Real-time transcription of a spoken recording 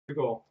we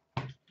go.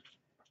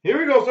 Here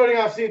we go, starting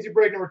off CNC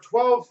break number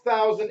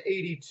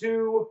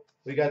 12,082.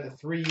 We got the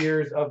 3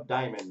 years of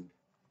diamond.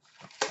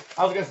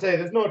 I was going to say,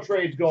 there's no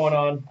trades going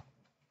on.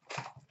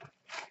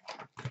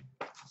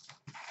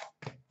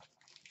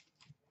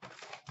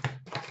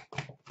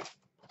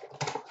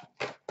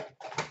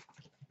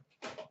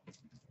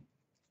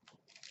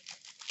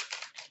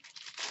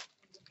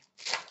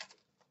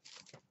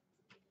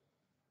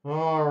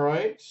 All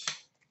right.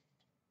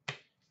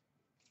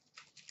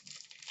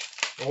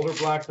 Older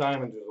black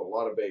diamonds, there's a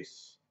lot of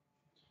base.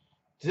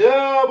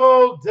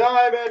 Double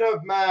diamond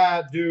of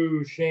Matt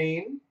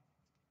Duchene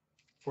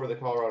for the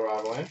Colorado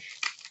Avalanche.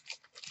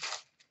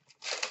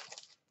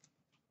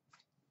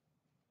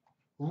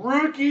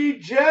 Rookie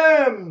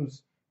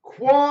gems,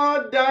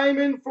 quad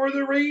diamond for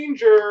the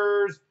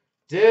Rangers,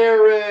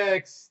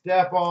 Derek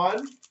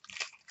Stepan.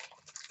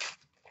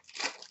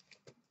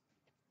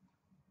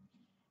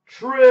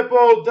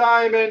 Triple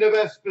diamond of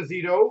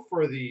Esposito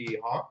for the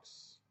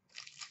Hawks.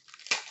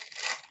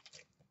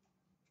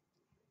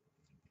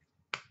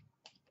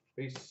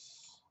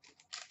 Base.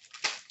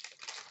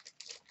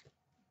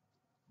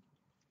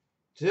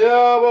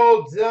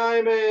 Double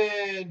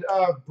diamond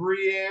of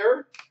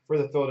Briere for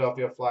the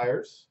Philadelphia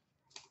Flyers.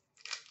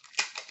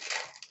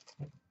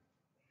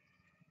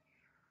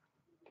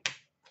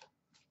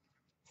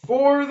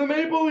 For the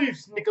Maple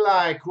Leafs,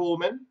 Nikolai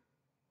Kuhlman.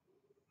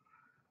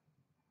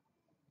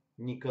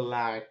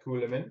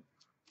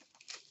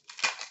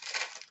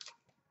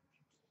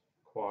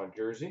 Quad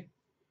jersey.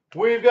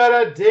 We've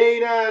got a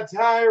Dana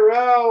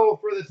Tyrell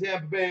for the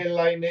Tampa Bay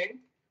Lightning.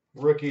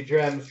 Rookie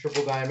gems,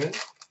 triple diamond.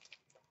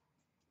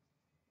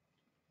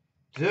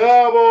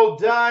 Double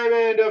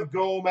diamond of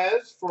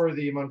Gomez for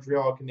the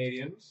Montreal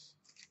Canadiens.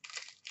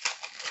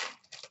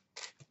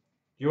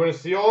 You want to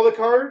see all the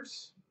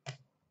cards?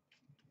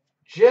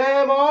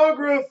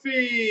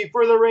 Gemography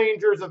for the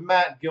Rangers of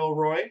Matt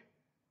Gilroy.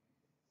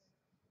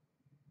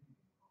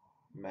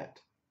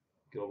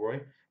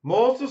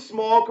 Most of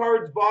small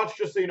cards bots,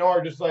 just so you know,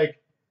 are just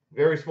like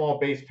very small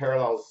base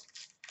parallels.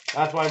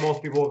 That's why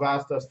most people have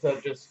asked us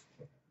to just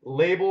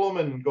label them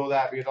and go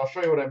that, because I'll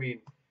show you what I mean.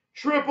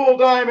 Triple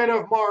diamond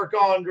of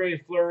Marc-Andre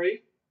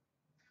Fleury.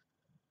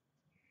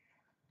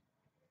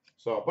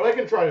 So, but I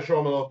can try to show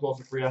them a little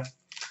closer for you.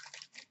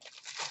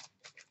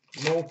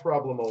 No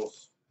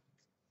problemos.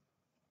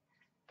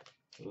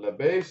 La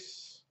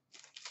base.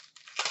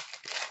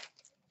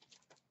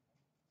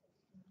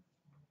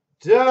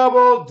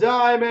 Double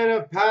diamond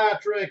of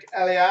Patrick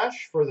Elias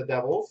for the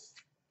Devils.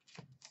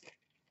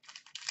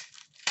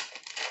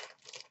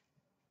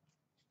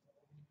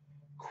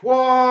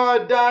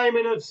 Quad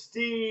diamond of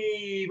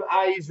Steve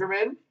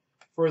Yzerman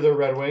for the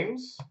Red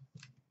Wings.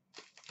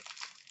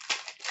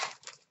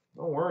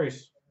 No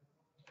worries.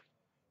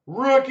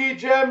 Rookie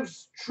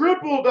gems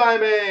triple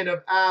diamond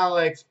of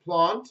Alex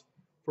Plant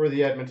for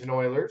the Edmonton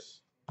Oilers.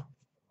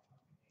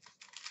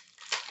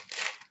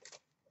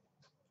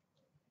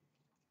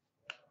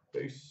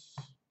 Base.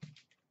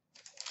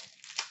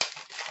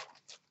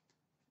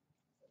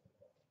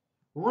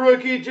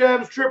 Rookie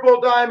gems triple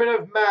diamond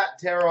of Matt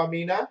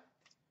Taramina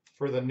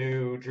for the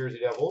New Jersey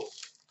Devils.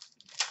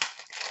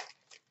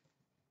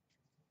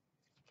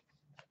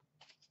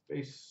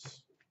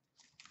 Base.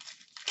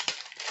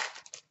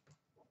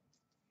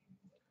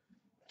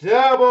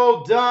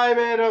 Double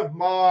diamond of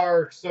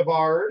Mark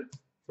Savard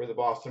for the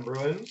Boston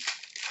Bruins.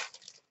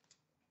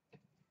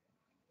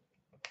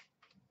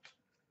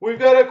 We've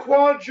got a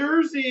quad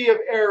jersey of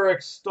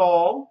Eric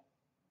Stahl,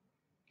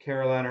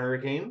 Carolina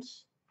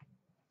Hurricanes.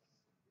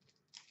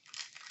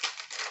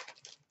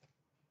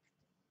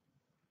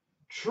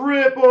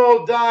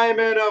 Triple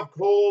diamond of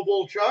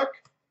Kovalchuk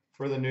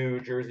for the New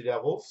Jersey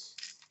Devils.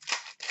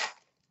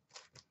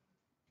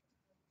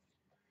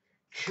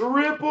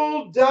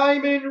 Triple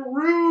diamond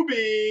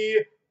ruby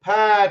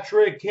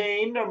Patrick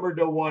Kane, number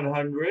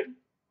 /100.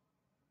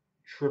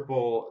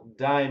 Triple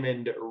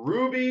diamond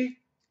ruby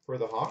for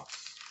the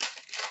Hawks.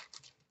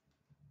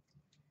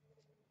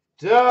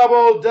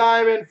 Double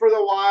diamond for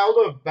the Wild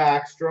of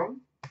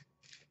Backstrom.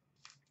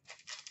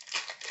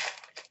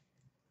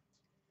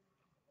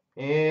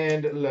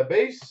 And La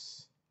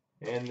Base,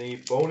 and the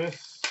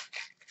bonus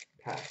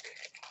pack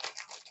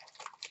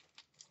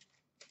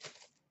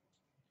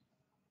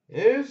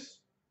is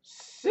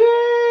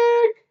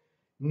sick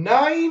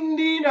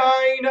 99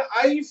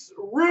 ice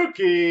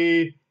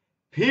rookie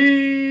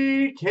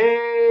PK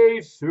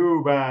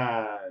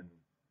Subban.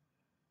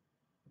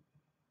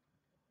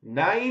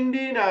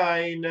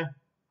 99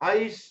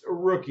 ice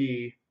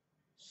rookie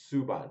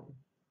Subban.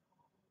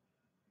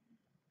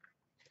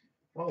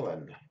 Well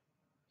then.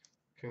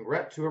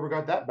 Congrats, whoever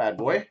got that bad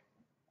boy.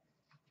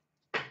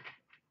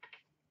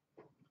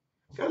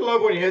 Gotta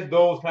love when you hit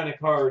those kind of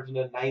cards in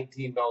a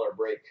 $19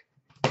 break.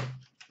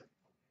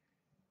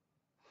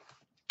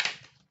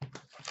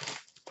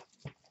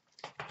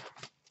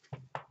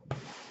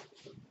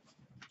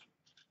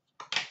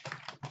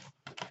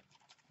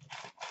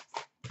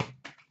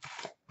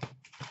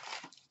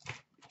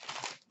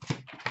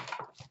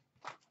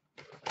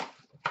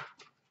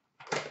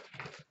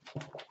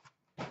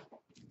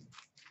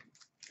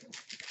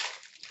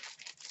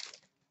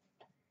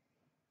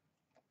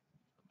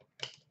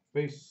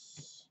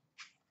 Base.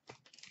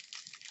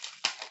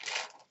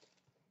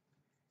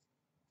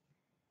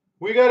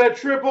 We got a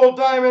triple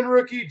diamond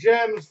rookie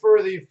gems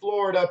for the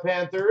Florida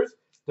Panthers,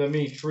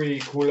 Dmitry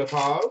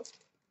Kulakov.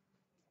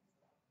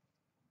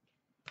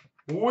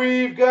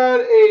 We've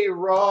got a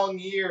wrong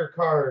year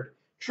card.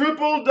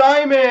 Triple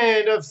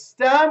diamond of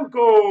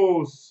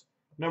Stamkos,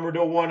 number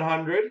to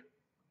 100,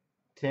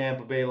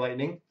 Tampa Bay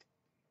Lightning.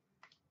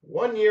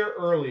 1 year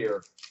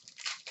earlier.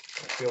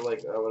 I feel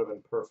like that would have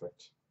been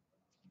perfect.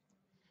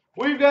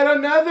 We've got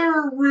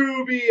another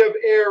Ruby of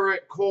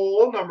Eric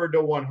Cole, number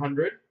to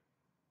 100.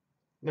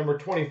 Number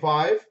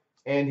 25,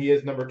 and he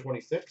is number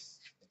 26.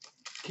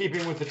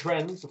 Keeping with the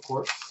trends, of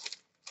course.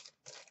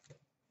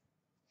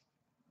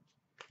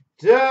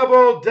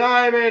 Double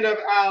diamond of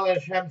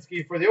Alex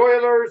Hemsky for the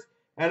Oilers,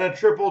 and a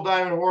triple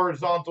diamond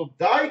horizontal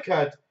die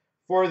cut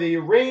for the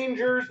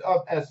Rangers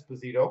of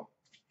Esposito.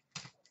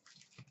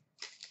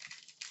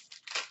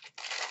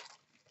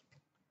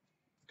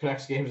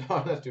 Canucks game's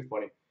on, that's too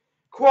funny.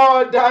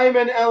 Quad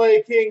diamond LA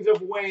Kings of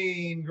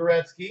Wayne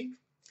Gretzky.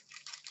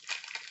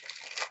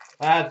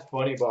 That's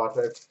funny, Boss.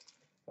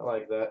 I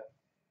like that.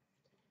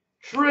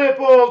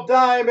 Triple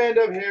diamond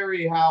of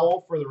Harry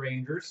Howell for the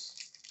Rangers.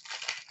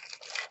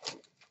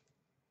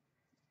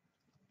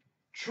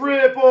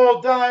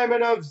 Triple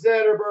diamond of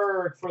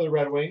Zetterberg for the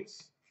Red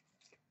Wings.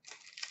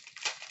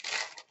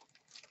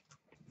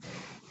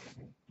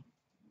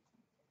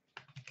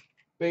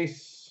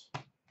 Base.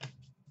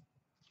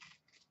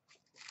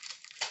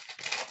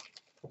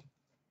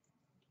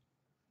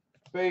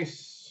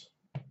 Base.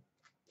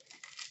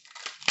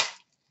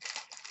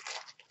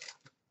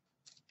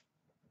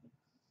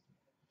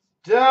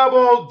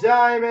 Double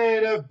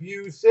diamond of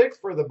Busick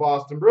for the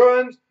Boston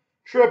Bruins.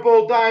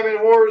 Triple diamond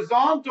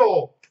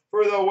horizontal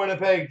for the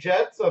Winnipeg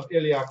Jets of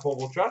Ilya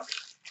Kovalchuk.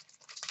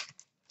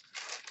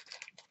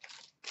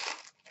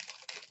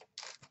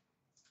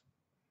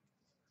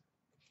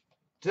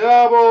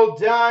 Double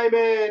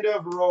diamond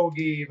of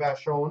Rogie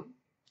Vachon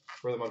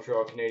for the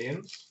Montreal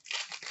Canadiens.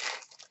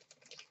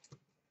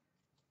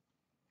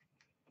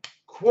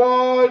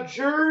 Quad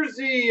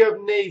jersey of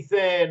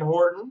Nathan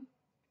Horton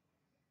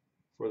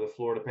for the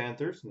Florida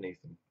Panthers,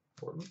 Nathan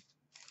Horton.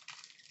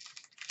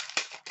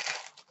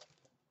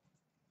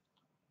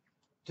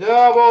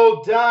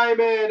 Double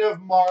diamond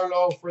of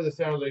Marlowe for the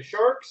San Jose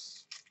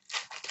Sharks.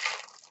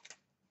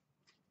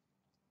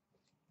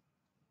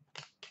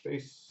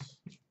 Base.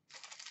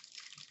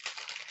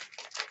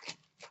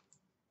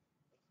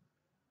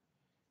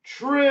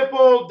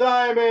 Triple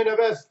diamond of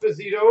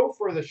Esposito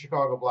for the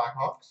Chicago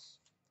Blackhawks.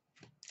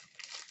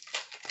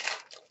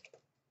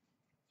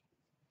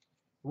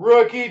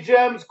 Rookie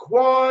Gems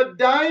Quad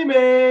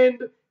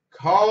Diamond,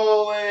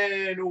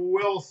 Colin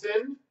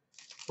Wilson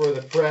for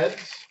the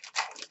Preds.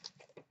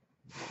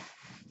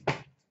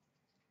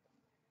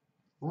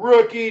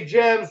 Rookie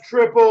Gems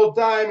Triple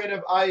Diamond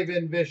of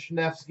Ivan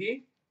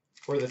Vishnevsky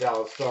for the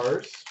Dallas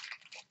Stars.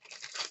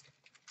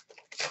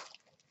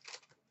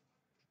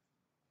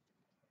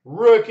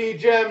 Rookie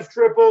Gems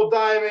Triple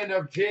Diamond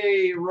of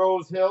Jay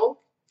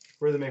Rosehill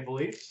for the Maple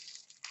Leafs.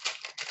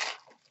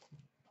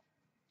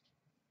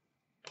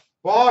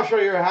 Bosch, are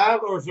you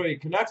a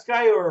Canucks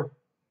guy or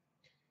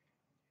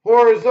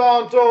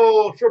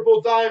horizontal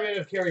triple diamond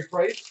of Carey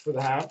Price for the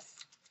Habs?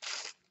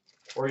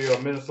 Or are you a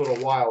Minnesota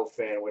Wild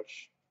fan,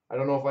 which I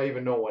don't know if I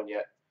even know one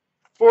yet.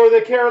 For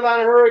the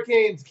Carolina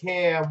Hurricanes,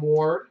 Cam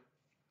Ward.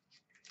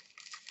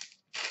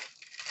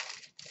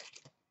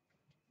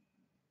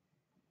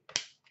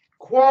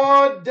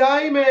 Quad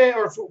diamond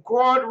or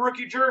quad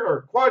rookie jersey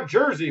or quad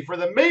jersey for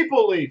the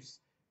Maple Leafs,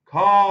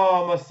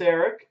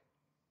 Komisarek.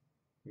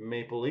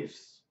 Maple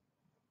Leafs.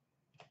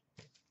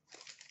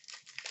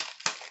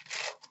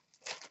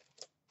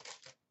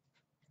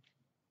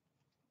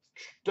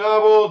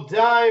 Double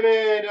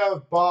diamond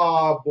of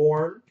Bob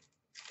Bourne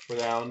for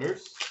the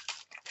Islanders.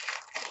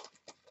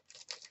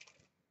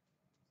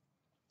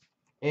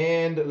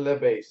 And Le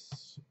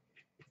Base.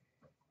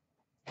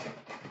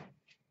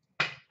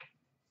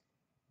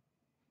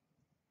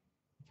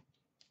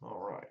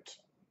 All right.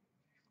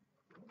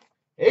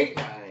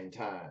 8-9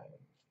 time.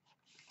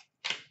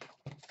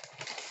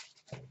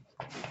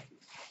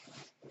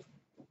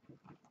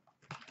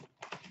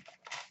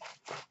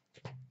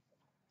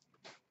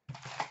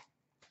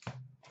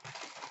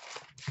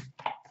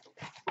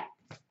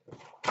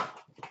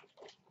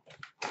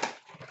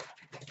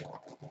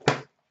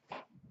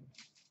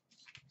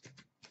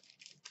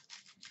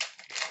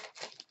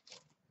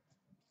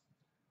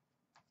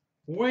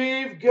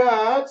 We've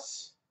got,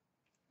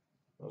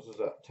 this is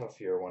a tough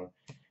year one,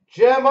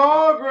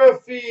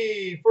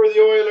 Gemography for the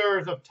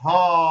Oilers of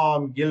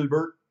Tom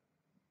Gilbert.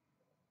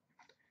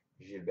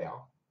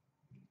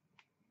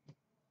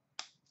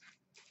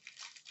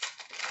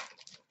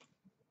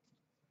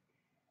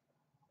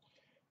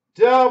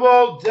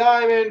 Double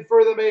diamond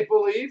for the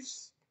Maple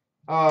Leafs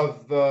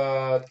of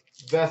Vesa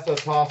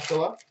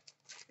Toskala.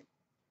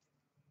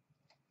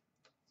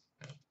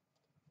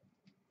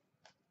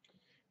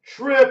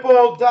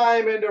 Triple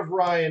diamond of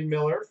Ryan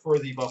Miller for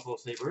the Buffalo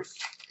Sabres.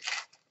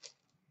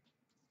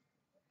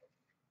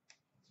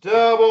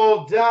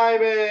 Double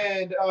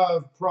diamond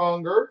of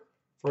Pronger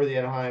for the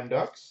Anaheim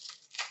Ducks.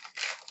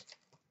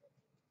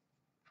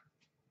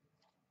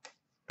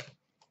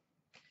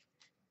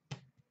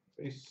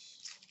 Base.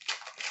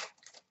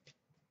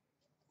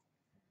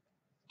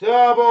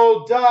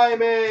 Double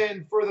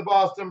diamond for the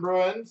Boston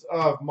Bruins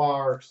of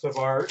Mark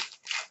Savard.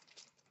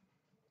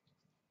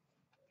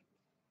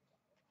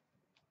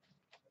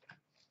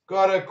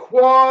 Got a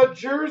quad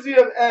jersey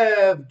of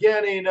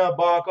Evgeny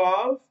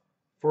Nabokov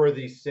for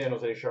the San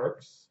Jose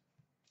Sharks.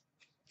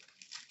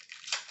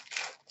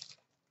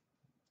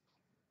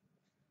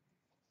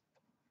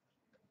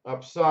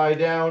 Upside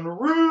down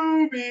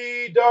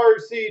Ruby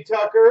Darcy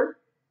Tucker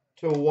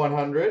to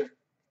 100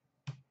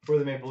 for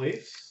the Maple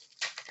Leafs.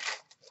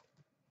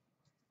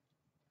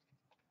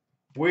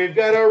 We've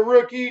got a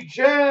rookie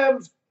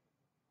gems.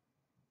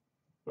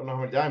 Don't know how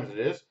many diamonds it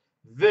is.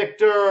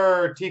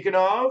 Victor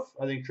Tikhonov.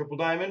 I think triple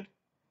diamond.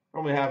 I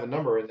only have a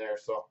number in there,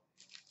 so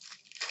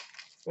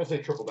I'm going to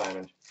say triple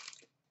diamond.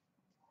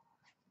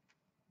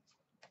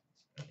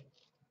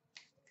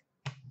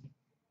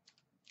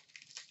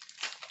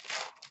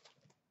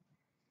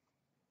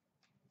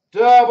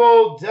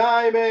 Double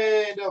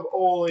diamond of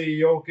Olli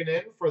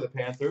Jokinen for the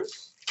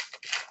Panthers.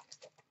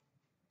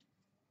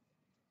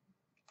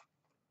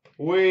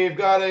 We've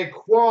got a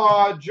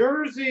quad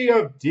jersey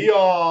of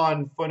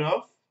Dion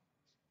Phaneuf,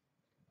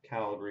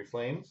 Calgary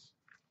Flames.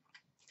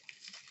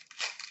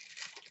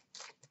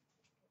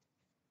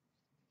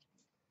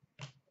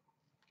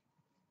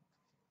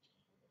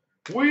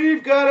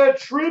 We've got a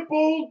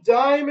triple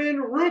diamond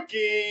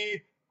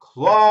rookie,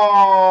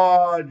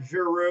 Claude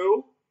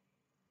Giroux,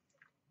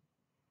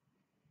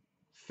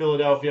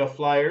 Philadelphia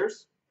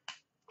Flyers,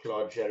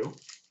 Claude Giroux.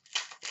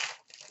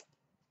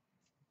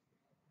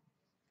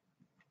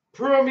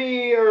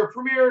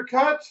 Premier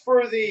cuts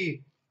for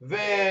the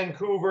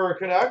Vancouver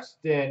Canucks,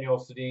 Daniel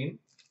Sedin.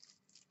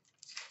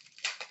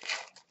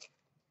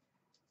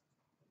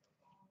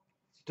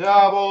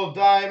 Double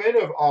diamond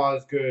of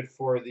Osgood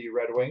for the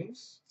Red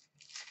Wings.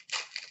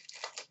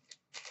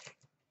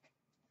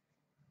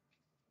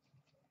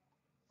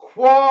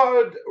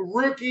 Quad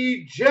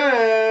rookie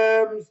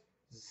gems,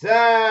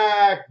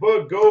 Zach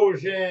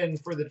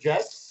Bogosian for the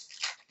Jets.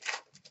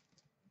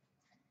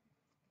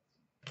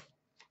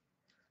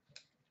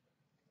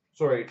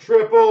 Sorry,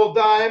 triple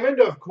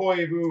diamond of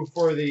Koivu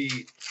for the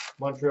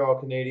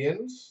Montreal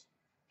Canadiens.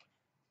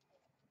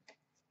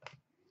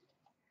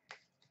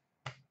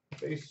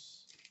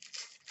 Base.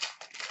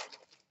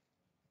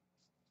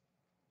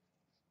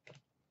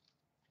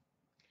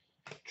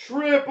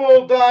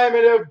 Triple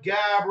diamond of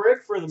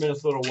Gabrick for the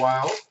Minnesota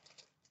Wild.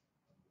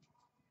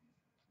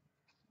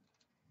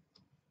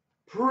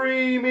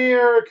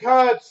 Premier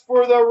cuts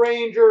for the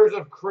Rangers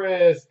of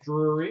Chris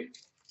Drury.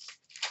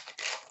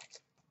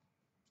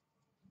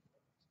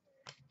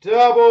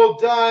 Double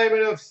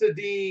diamond of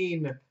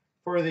Sedin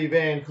for the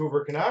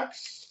Vancouver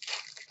Canucks.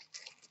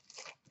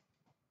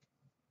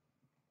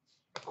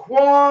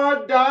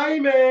 Quad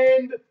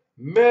diamond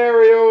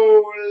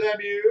Mario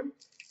Lemieux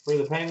for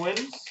the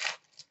Penguins.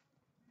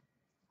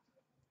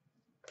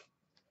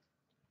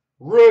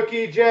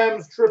 Rookie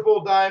gems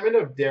triple diamond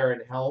of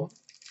Darren Helm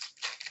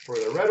for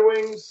the Red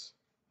Wings.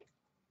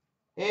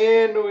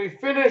 And we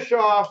finish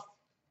off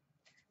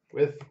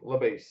with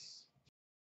LaBase.